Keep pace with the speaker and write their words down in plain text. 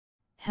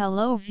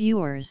Hello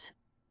viewers,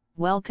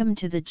 welcome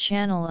to the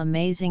channel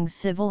Amazing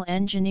Civil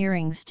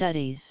Engineering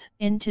Studies.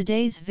 In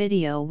today's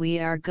video we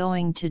are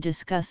going to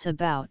discuss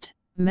about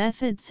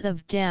methods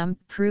of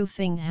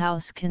damp-proofing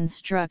house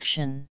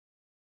construction.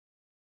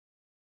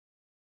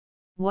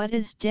 What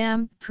is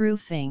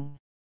damp-proofing?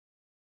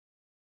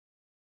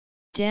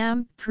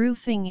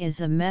 Damp-proofing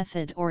is a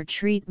method or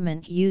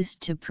treatment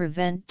used to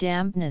prevent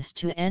dampness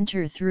to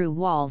enter through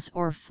walls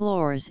or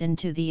floors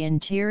into the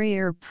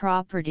interior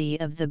property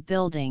of the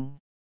building.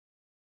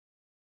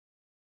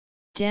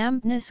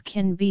 Dampness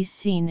can be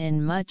seen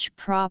in much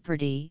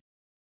property,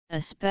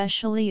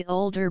 especially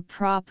older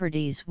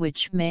properties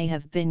which may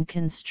have been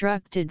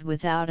constructed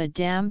without a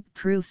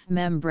damp-proof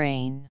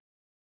membrane.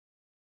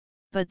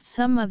 But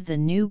some of the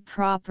new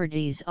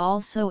properties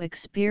also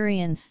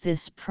experience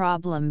this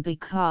problem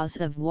because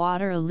of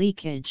water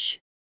leakage,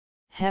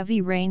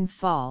 heavy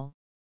rainfall,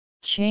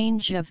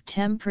 change of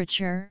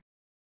temperature,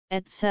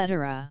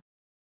 etc.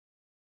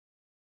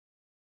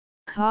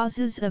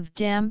 Causes of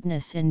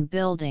dampness in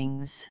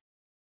buildings: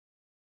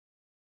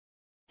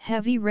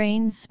 heavy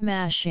rain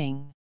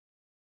smashing,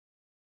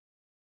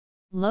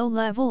 low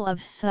level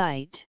of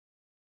site,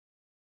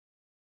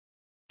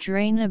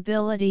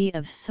 drainability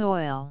of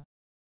soil,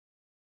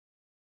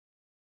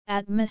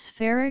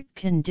 atmospheric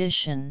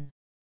condition,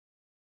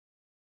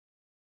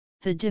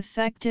 the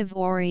defective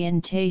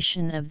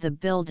orientation of the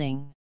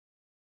building,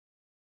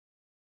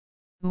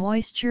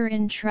 moisture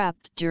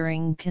entrapped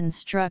during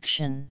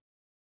construction,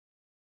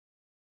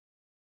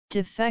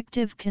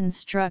 defective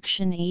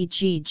construction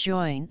e.g.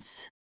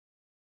 joints,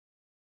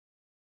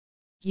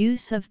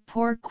 use of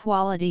poor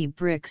quality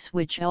bricks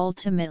which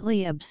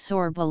ultimately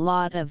absorb a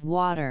lot of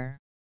water,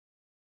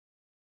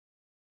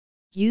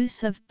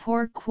 use of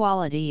poor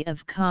quality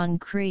of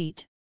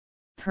concrete,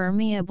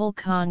 permeable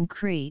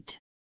concrete.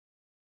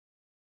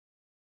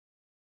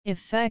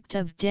 Effect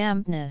of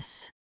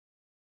dampness: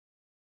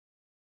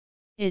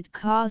 it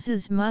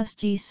causes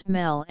musty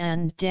smell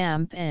and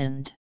damp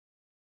and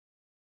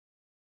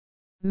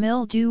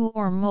mildew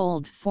or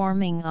mold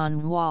forming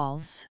on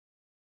walls.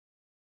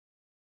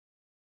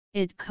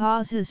 It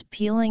causes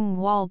peeling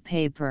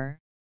wallpaper,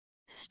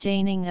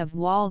 staining of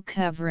wall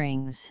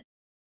coverings,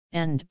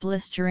 and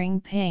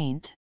blistering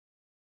paint.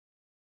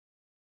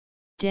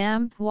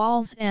 Damp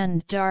walls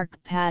and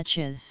dark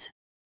patches.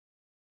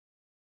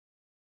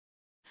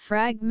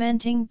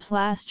 Fragmenting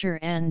plaster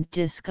and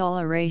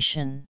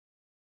discoloration.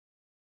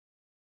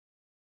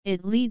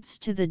 It leads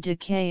to the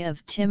decay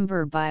of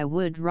timber by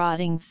wood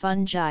rotting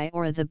fungi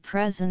or the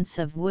presence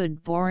of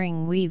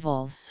wood-boring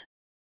weevils.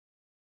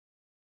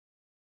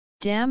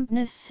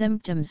 Dampness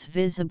symptoms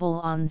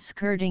visible on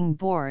skirting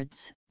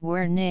boards,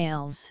 where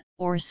nails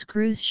or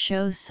screws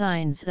show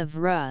signs of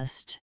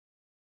rust.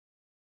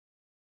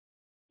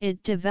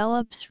 It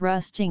develops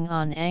rusting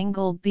on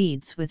angle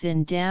beads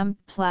within damp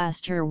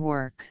plaster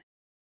work.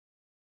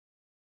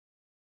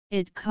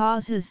 It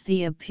causes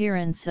the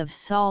appearance of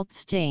salt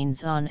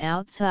stains on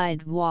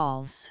outside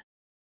walls.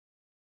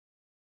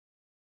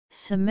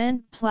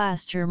 Cement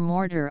plaster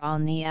mortar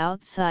on the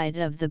outside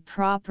of the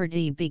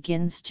property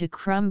begins to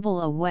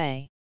crumble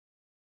away.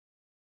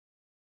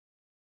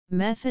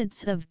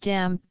 Methods of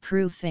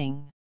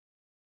damp-proofing.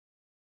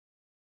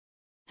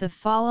 The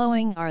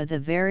following are the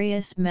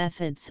various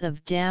methods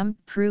of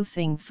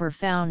damp-proofing for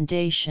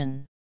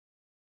foundation.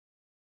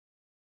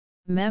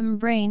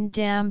 Membrane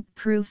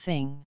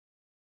damp-proofing.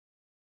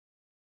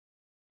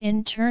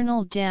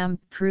 Internal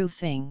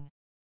damp-proofing.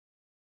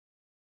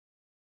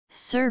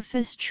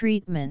 Surface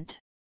treatment.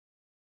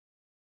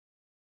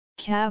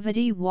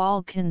 Cavity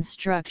wall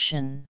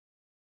construction.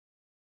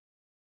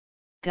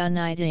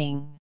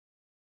 Gunniting.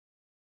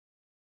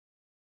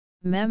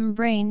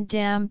 Membrane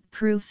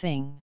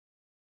damp-proofing.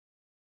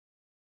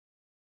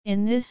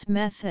 In this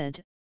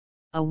method,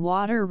 a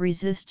water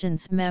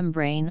resistance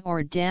membrane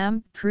or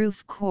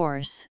damp-proof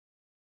course,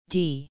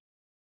 D.P.C.,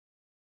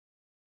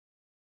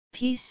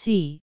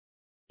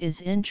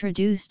 is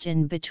introduced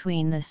in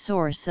between the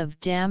source of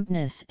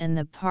dampness and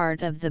the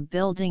part of the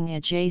building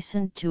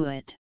adjacent to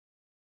it.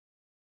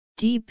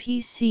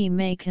 DPC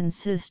may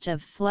consist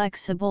of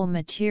flexible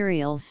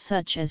materials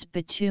such as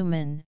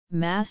bitumen,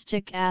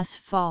 mastic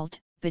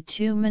asphalt,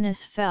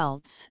 bituminous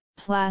felts,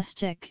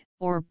 plastic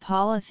or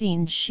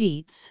polythene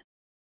sheets,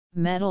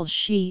 metal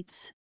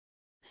sheets,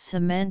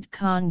 cement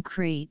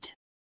concrete.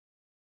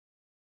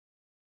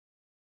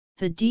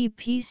 The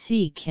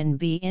DPC can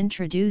be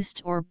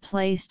introduced or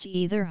placed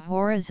either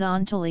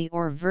horizontally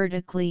or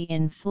vertically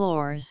in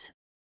floors,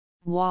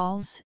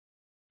 walls,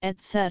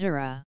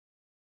 etc.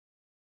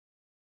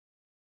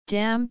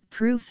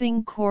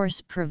 Damp-proofing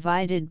course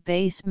provided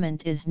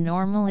basement is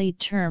normally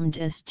termed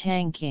as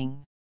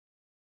tanking.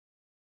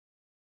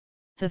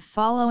 The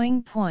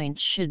following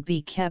points should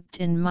be kept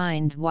in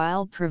mind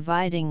while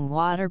providing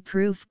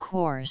waterproof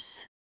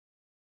course.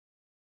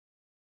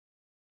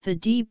 The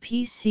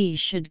DPC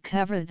should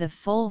cover the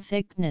full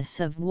thickness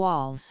of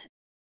walls,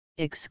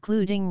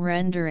 excluding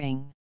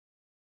rendering.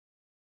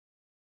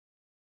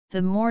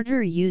 The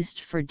mortar used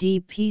for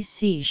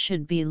DPC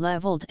should be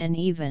leveled and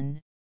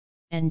even,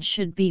 and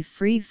should be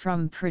free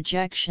from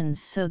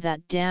projections so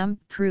that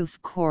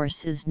damp-proof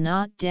course is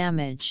not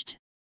damaged.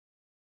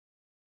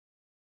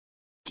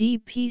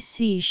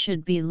 DPC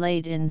should be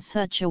laid in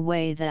such a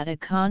way that a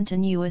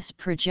continuous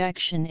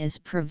projection is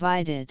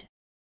provided.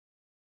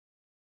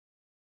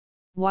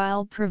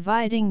 While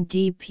providing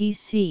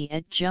DPC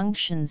at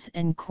junctions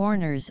and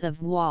corners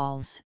of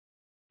walls,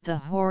 the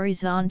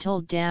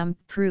horizontal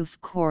damp-proof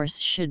course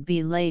should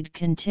be laid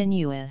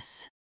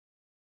continuous.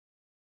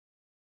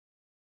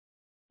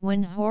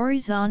 When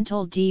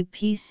horizontal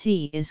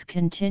DPC is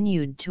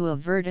continued to a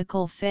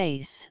vertical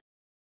face,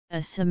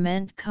 a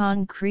cement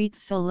concrete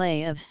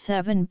fillet of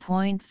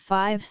 7.5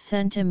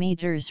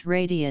 cm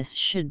radius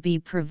should be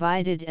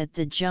provided at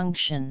the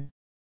junction.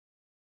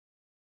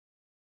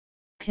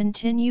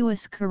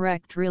 Continuous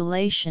correct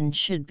relation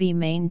should be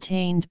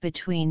maintained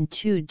between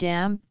two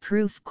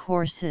damp-proof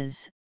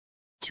courses,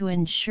 to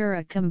ensure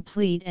a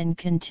complete and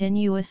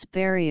continuous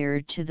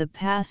barrier to the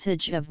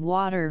passage of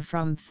water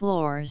from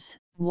floors,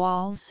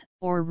 walls,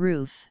 or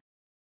roof.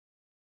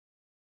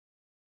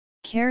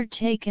 Care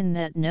taken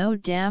that no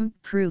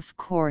damp-proof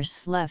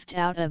course left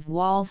out of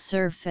wall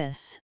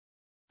surface,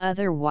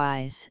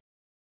 otherwise,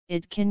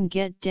 it can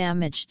get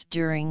damaged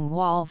during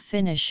wall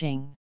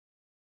finishing.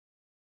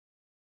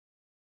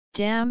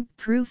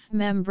 Damp-proof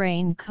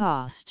membrane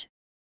cost,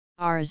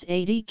 Rs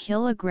 80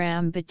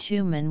 kg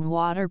bitumen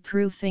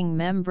waterproofing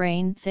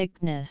membrane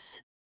thickness,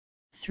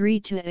 3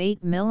 to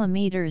 8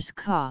 mm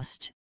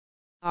cost,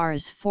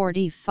 Rs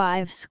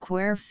 45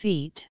 square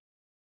feet.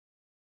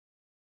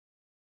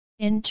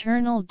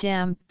 Internal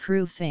damp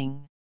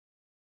proofing.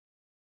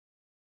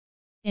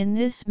 In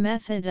this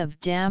method of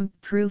damp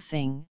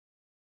proofing,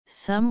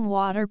 some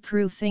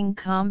waterproofing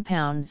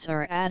compounds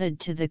are added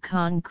to the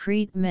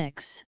concrete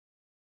mix,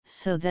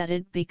 so that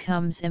it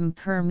becomes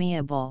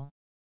impermeable.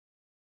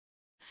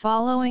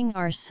 Following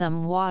are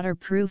some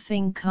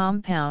waterproofing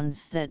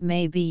compounds that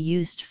may be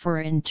used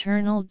for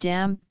internal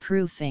damp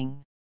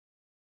proofing.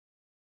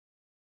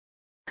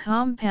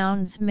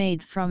 Compounds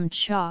made from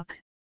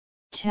chalk,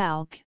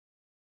 talc,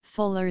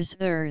 fuller's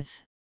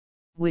earth,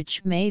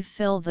 which may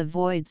fill the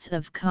voids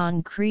of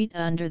concrete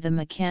under the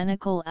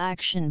mechanical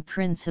action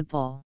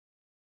principle.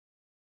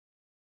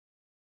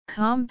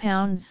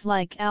 Compounds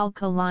like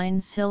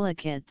alkaline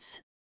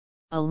silicates,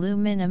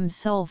 aluminum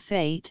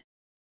sulfate,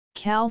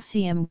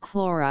 calcium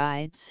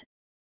chlorides,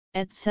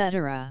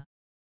 etc.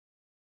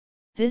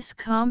 This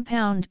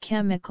compound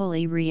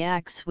chemically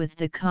reacts with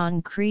the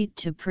concrete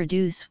to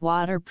produce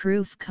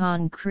waterproof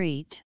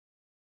concrete.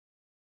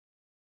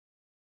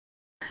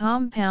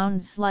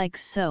 Compounds like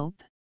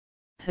soap,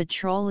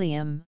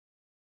 petroleum,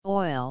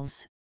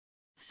 oils,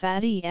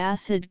 fatty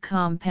acid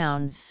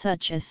compounds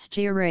such as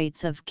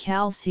stearates of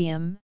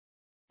calcium,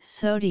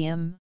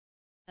 sodium,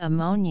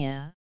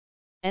 ammonia,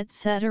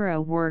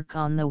 etc. work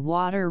on the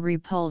water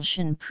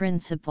repulsion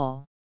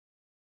principle.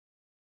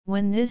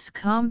 When this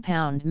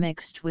compound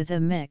mixed with a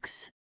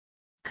mix,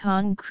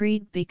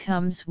 concrete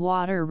becomes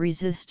water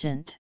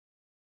resistant.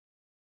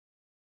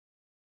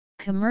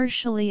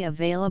 Commercially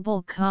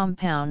available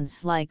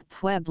compounds like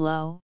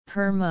Pueblo,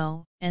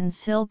 Permo, and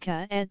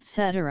Silica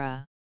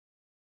etc.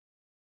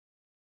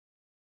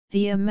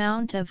 The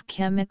amount of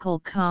chemical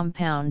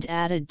compound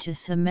added to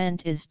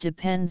cement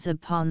depends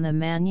upon the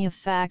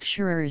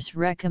manufacturer's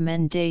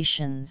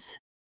recommendations.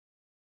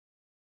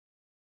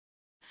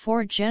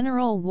 For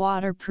general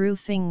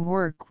waterproofing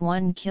work,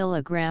 1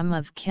 kg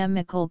of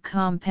chemical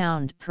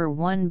compound per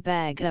 1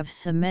 bag of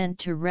cement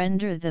to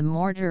render the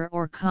mortar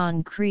or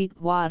concrete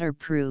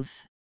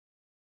waterproof.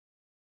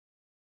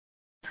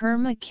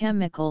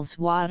 Perma-Chemicals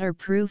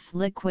waterproof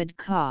liquid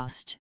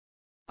cost,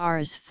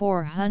 Rs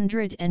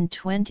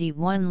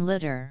 421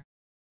 liter.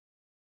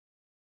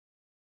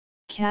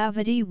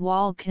 Cavity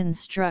wall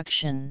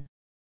construction.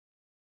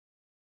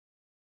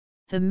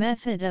 The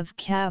method of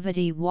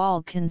cavity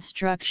wall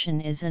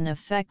construction is an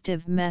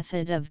effective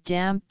method of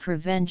damp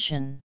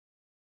prevention.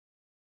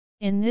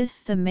 In this,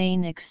 the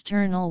main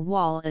external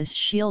wall is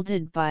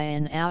shielded by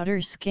an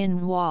outer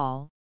skin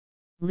wall,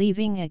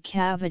 leaving a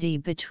cavity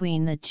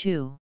between the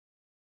two.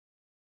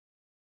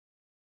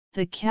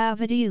 The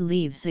cavity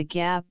leaves a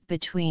gap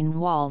between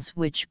walls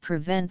which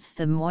prevents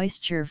the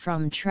moisture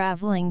from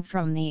traveling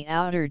from the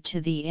outer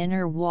to the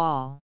inner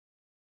wall.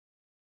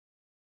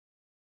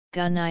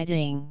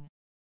 Gunniting.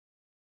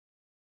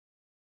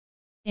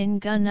 In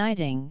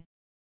gunniting,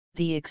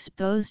 the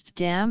exposed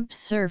damp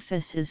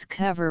surface is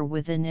covered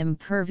with an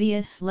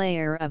impervious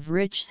layer of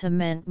rich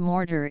cement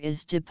mortar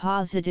is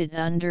deposited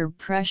under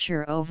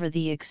pressure over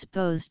the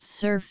exposed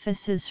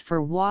surfaces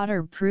for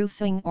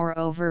waterproofing or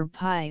over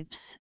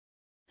pipes,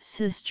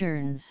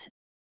 cisterns,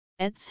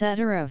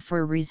 etc.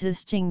 for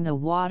resisting the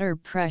water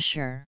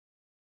pressure.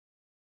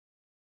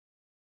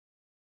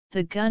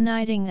 The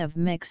gunniting of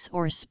mix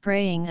or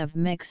spraying of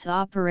mix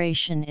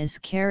operation is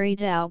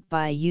carried out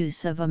by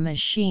use of a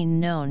machine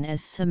known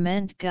as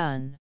cement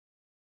gun.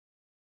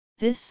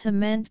 This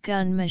cement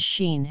gun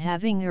machine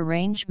having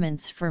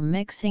arrangements for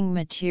mixing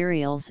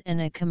materials and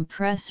a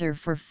compressor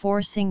for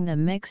forcing the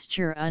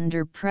mixture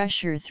under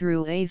pressure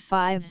through a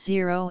 50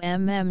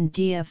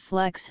 mmD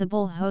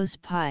flexible hose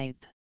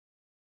pipe.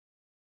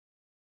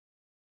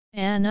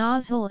 A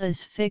nozzle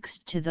is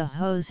fixed to the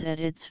hose at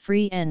its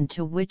free end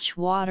to which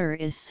water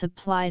is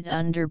supplied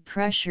under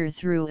pressure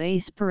through a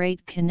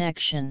aspirate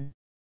connection.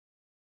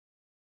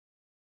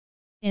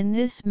 In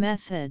this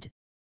method,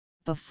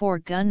 before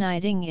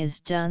gunniting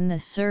is done, the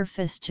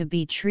surface to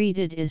be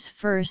treated is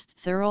first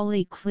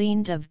thoroughly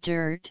cleaned of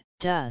dirt,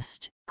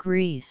 dust,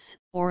 grease,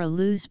 or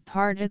loose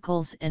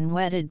particles and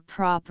wetted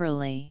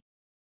properly.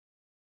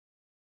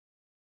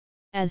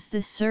 As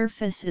the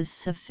surface is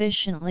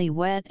sufficiently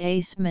wet, a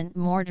cement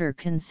mortar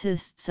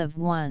consists of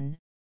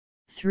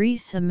 1:3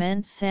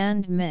 cement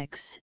sand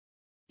mix,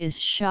 is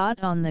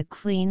shot on the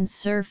clean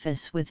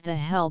surface with the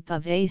help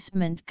of a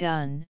cement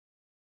gun,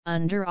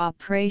 under a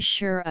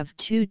pressure of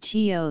 2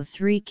 to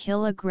 3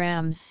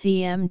 kg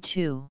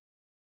cm2.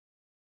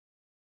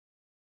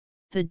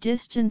 The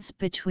distance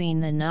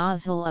between the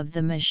nozzle of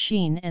the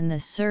machine and the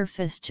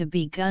surface to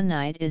be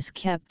gunnited is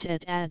kept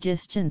at a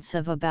distance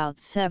of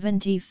about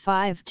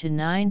 75 to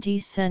 90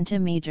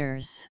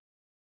 centimeters.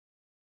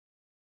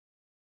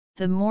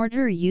 The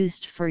mortar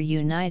used for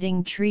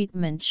uniting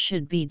treatment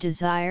should be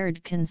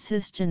desired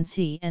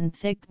consistency and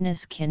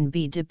thickness can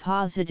be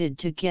deposited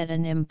to get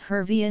an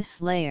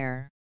impervious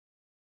layer.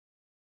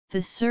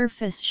 The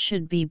surface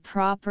should be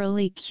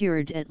properly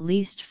cured at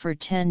least for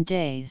 10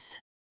 days.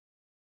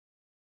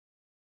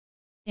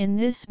 In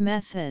this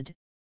method,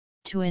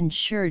 to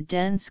ensure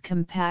dense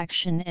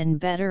compaction and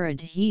better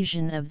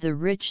adhesion of the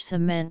rich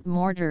cement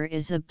mortar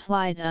is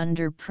applied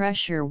under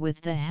pressure with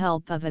the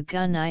help of a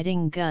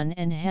gunniting gun,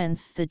 and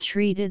hence the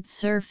treated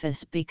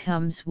surface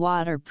becomes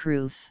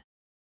waterproof.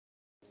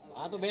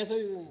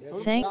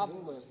 Thank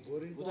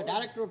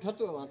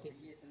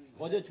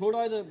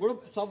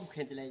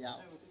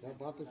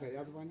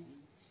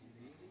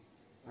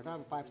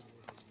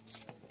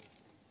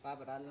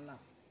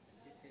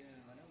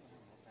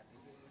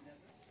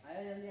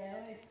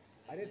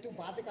अरे तू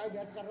बात का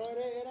अभ्यास कर रहा है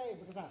रे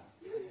बकसा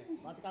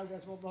बात का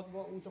अभ्यास वो बहुत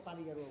ऊंचा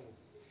कारीगर है वो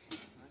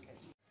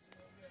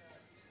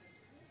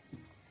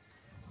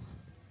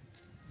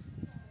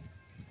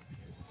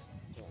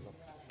चलो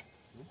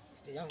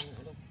यार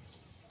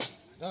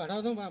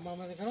हटाओ तुम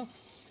मामा ने करो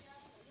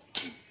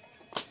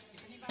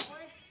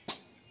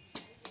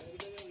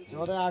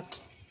 9-8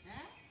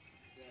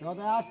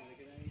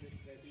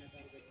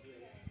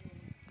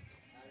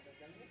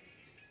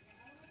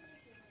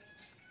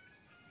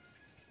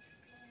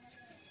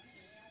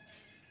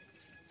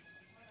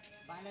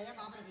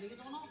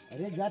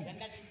 अरे यार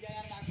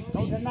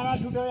डंडा ना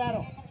छूटो यार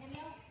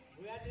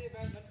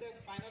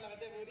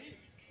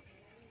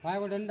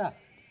को डंडा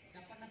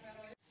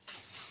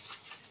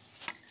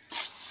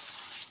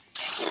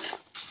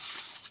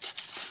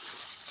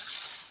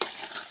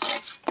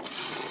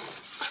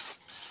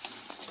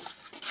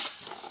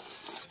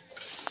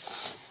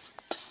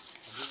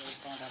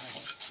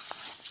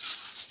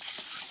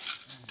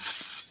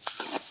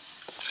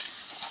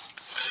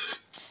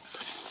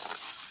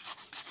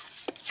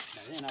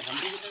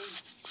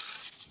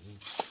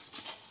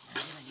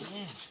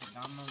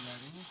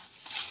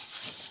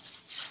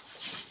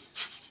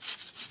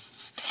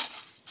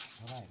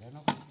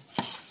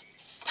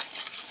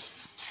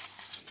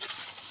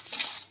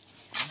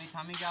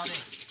Tommy got it.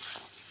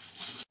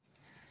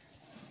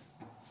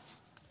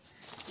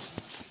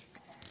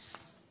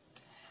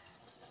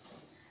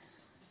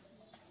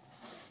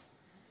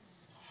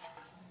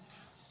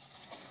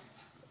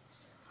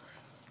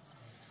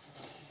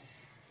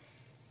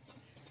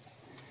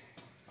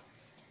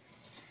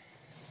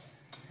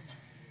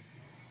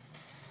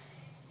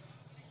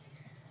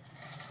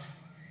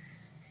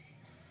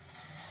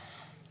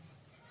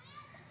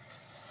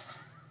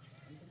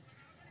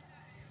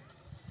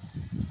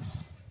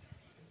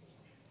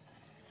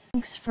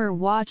 Thanks for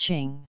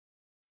watching.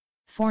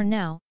 For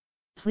now,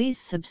 please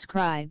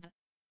subscribe,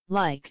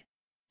 like,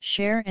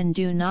 share and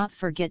do not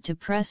forget to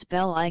press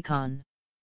bell icon.